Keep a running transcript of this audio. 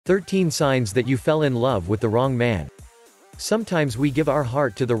13 signs that you fell in love with the wrong man. Sometimes we give our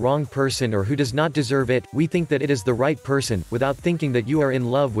heart to the wrong person or who does not deserve it. We think that it is the right person, without thinking that you are in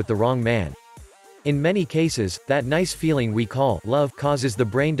love with the wrong man. In many cases, that nice feeling we call love causes the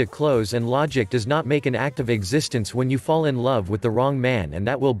brain to close, and logic does not make an act of existence when you fall in love with the wrong man, and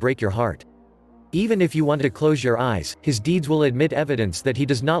that will break your heart. Even if you want to close your eyes, his deeds will admit evidence that he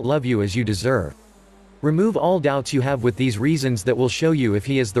does not love you as you deserve. Remove all doubts you have with these reasons that will show you if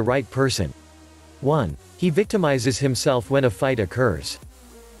he is the right person. 1. He victimizes himself when a fight occurs.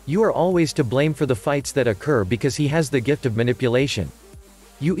 You are always to blame for the fights that occur because he has the gift of manipulation.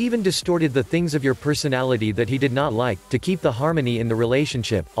 You even distorted the things of your personality that he did not like, to keep the harmony in the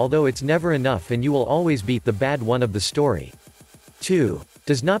relationship, although it's never enough and you will always be the bad one of the story. 2.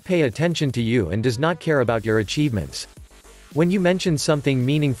 Does not pay attention to you and does not care about your achievements. When you mention something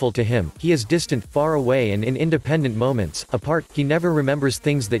meaningful to him, he is distant, far away, and in independent moments, apart. He never remembers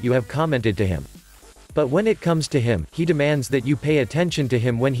things that you have commented to him. But when it comes to him, he demands that you pay attention to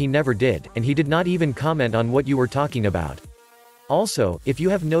him when he never did, and he did not even comment on what you were talking about. Also, if you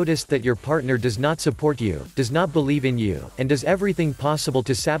have noticed that your partner does not support you, does not believe in you, and does everything possible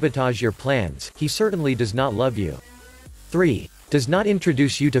to sabotage your plans, he certainly does not love you. 3. Does not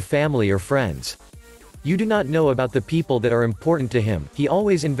introduce you to family or friends. You do not know about the people that are important to him. He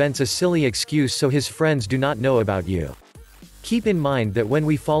always invents a silly excuse so his friends do not know about you. Keep in mind that when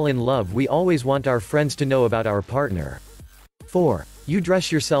we fall in love, we always want our friends to know about our partner. 4. You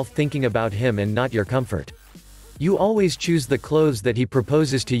dress yourself thinking about him and not your comfort. You always choose the clothes that he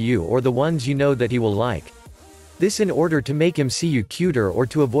proposes to you or the ones you know that he will like. This in order to make him see you cuter or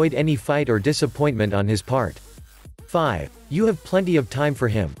to avoid any fight or disappointment on his part. 5. You have plenty of time for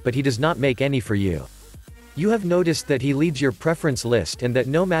him, but he does not make any for you. You have noticed that he leads your preference list and that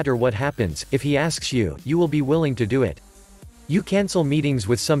no matter what happens, if he asks you, you will be willing to do it. You cancel meetings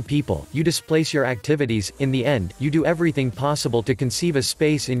with some people, you displace your activities. In the end, you do everything possible to conceive a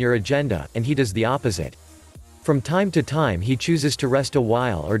space in your agenda, and he does the opposite. From time to time he chooses to rest a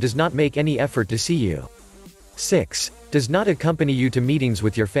while or does not make any effort to see you. 6. Does not accompany you to meetings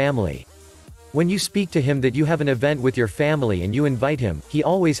with your family. When you speak to him that you have an event with your family and you invite him, he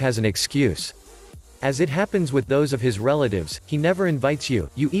always has an excuse. As it happens with those of his relatives, he never invites you.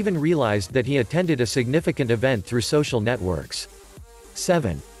 You even realized that he attended a significant event through social networks.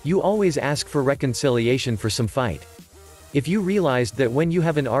 7. You always ask for reconciliation for some fight. If you realized that when you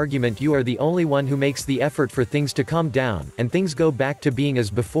have an argument you are the only one who makes the effort for things to calm down, and things go back to being as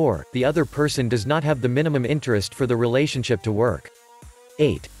before, the other person does not have the minimum interest for the relationship to work.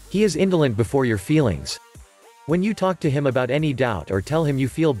 8. He is indolent before your feelings. When you talk to him about any doubt or tell him you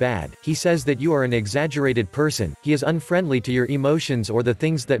feel bad, he says that you are an exaggerated person. He is unfriendly to your emotions or the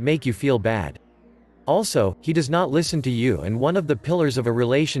things that make you feel bad. Also, he does not listen to you, and one of the pillars of a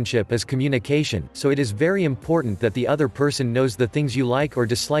relationship is communication, so it is very important that the other person knows the things you like or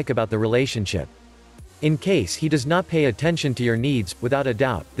dislike about the relationship. In case he does not pay attention to your needs, without a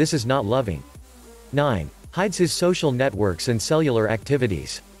doubt, this is not loving. 9. Hides his social networks and cellular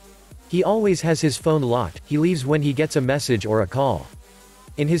activities. He always has his phone locked. He leaves when he gets a message or a call.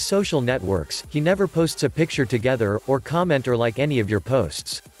 In his social networks, he never posts a picture together, or comment or like any of your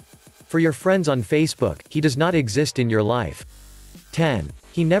posts. For your friends on Facebook, he does not exist in your life. 10.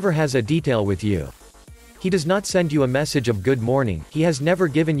 He never has a detail with you. He does not send you a message of good morning. He has never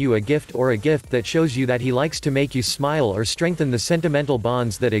given you a gift or a gift that shows you that he likes to make you smile or strengthen the sentimental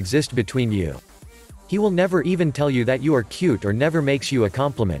bonds that exist between you. He will never even tell you that you are cute or never makes you a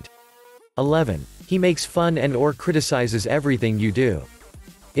compliment. 11. He makes fun and or criticizes everything you do.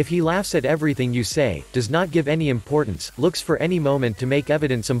 If he laughs at everything you say, does not give any importance, looks for any moment to make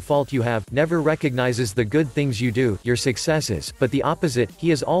evident some fault you have, never recognizes the good things you do, your successes, but the opposite,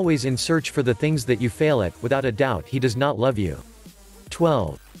 he is always in search for the things that you fail at. Without a doubt he does not love you.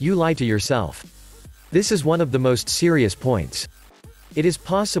 12. You lie to yourself. This is one of the most serious points. It is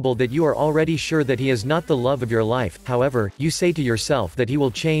possible that you are already sure that he is not the love of your life. However, you say to yourself that he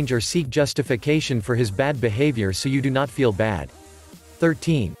will change or seek justification for his bad behavior so you do not feel bad.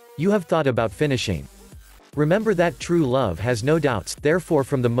 13. You have thought about finishing. Remember that true love has no doubts, therefore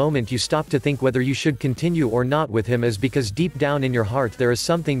from the moment you stop to think whether you should continue or not with him is because deep down in your heart there is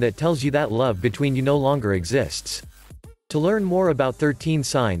something that tells you that love between you no longer exists. To learn more about 13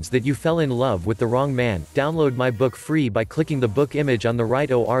 signs that you fell in love with the wrong man, download my book free by clicking the book image on the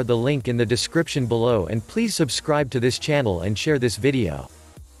right or the link in the description below, and please subscribe to this channel and share this video.